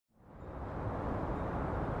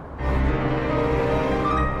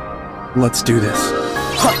Let's do this.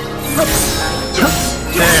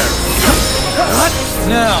 There.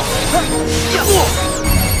 Now.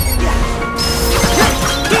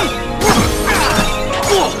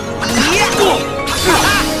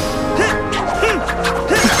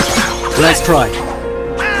 Nice try.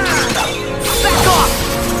 Back off!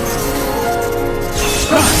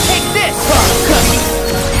 Take this!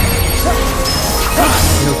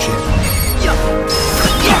 No chance.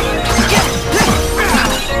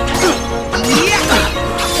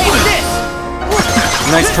 Take this!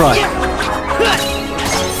 Nice try.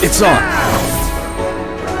 It's on.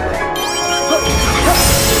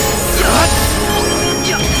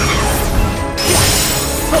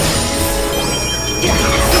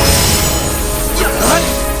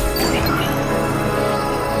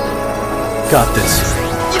 Got this.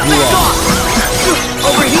 You Back off!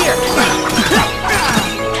 Over here!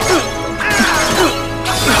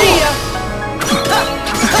 See ya!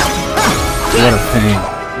 What a pain.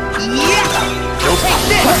 Nope. Take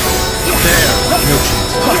this! There. No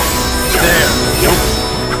chance. There. Nope.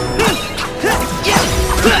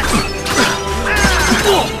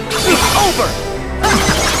 It's over!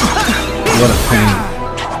 What a pain.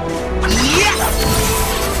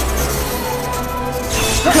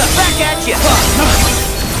 Back at you!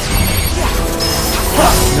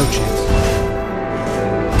 No chance.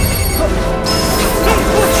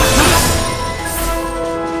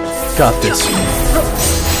 Got this.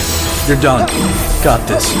 You're done. Got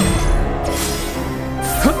this.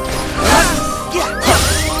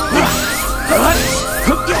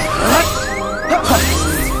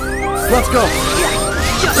 Let's go.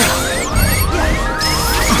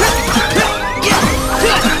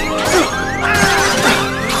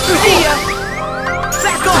 See ya!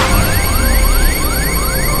 Back off!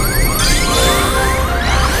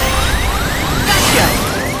 Gotcha!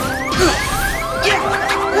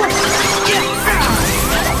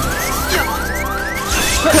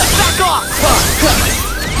 Back off!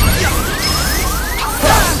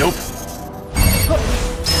 Nope.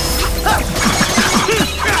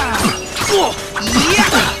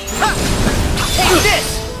 Take this!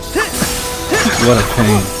 What a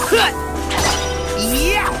pain.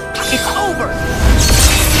 Yeah! It's over!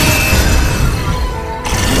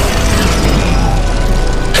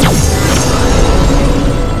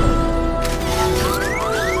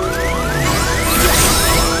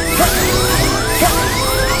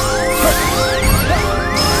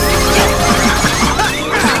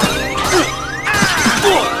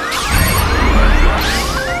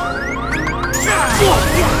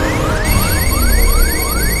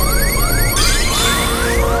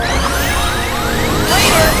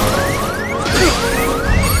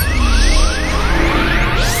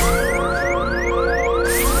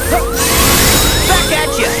 Back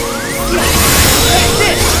at you! Take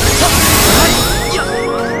this!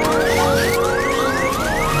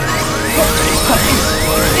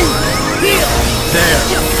 Heal! There.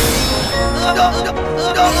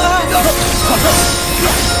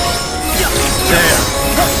 There.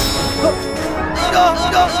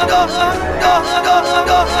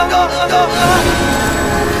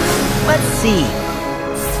 Let's see.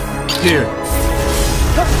 Here.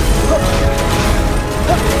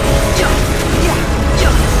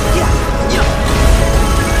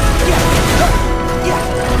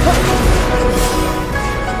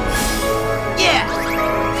 Yeah!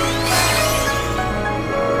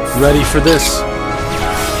 Ready for this?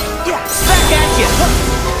 Back at you!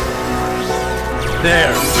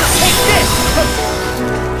 There. Take this!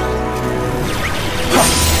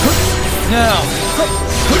 Now.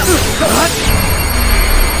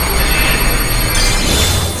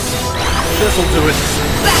 This'll do it.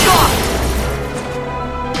 Back off!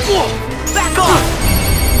 Back off!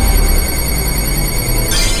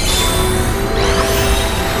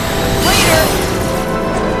 Later!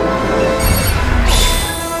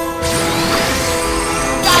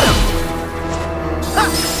 Got him!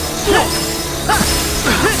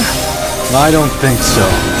 I don't think so.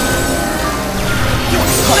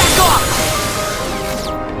 Back off!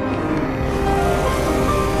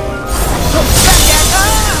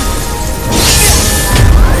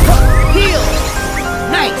 Heal!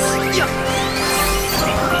 Nice!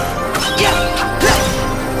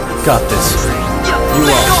 Got this. You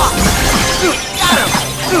Back are. off! Got him!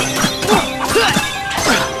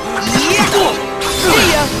 See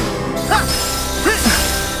ya!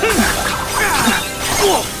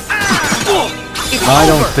 It's I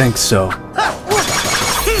don't over. think so.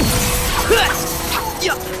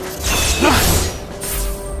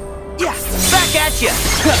 Back at you!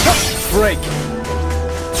 Break.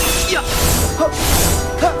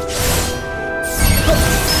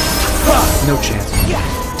 No chance.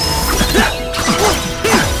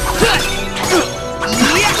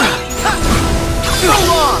 So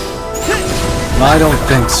long! I don't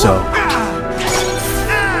think so.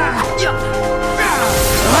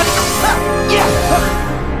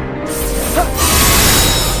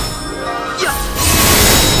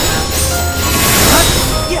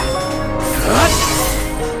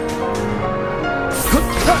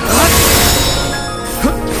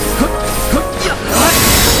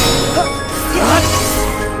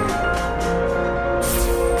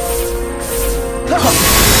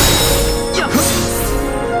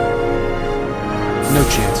 No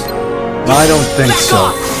chance. I don't think so.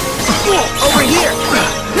 Over here!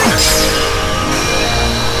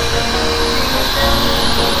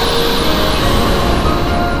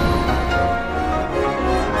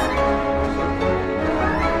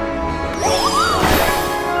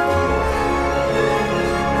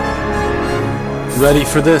 Ready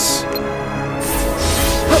for this?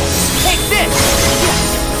 Take this!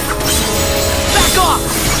 Back off!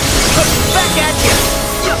 Back at you!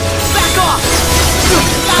 Back off!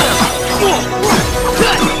 Got him!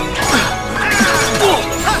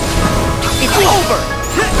 It's over!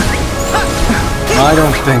 I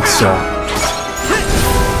don't think so.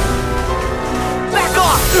 Back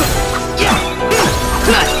off!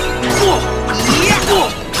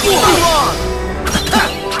 Too long!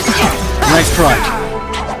 Nice try.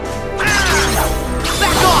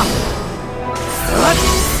 Back off!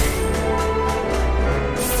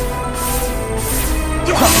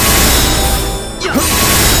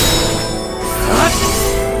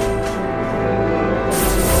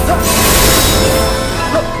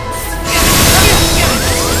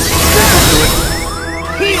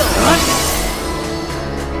 Heal!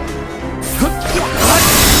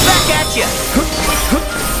 Back at you!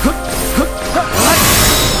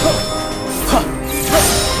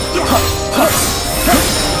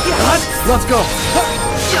 Let's go.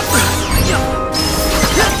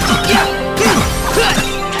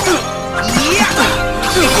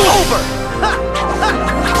 It's over!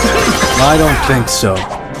 I don't think so.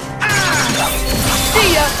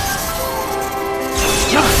 See ya!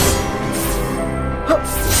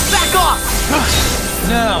 Back off!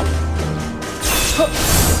 Now!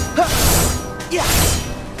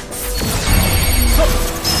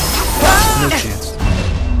 No chance.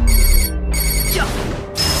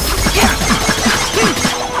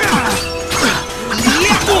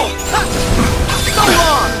 So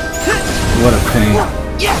long! What a pain.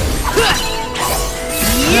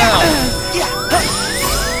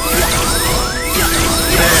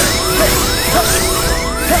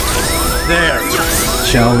 There!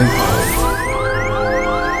 Shall we?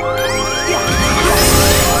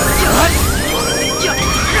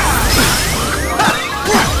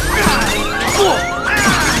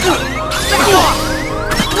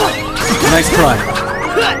 Nice try.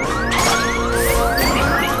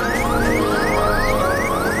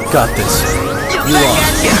 Got this. You Back are.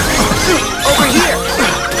 at you! Over here!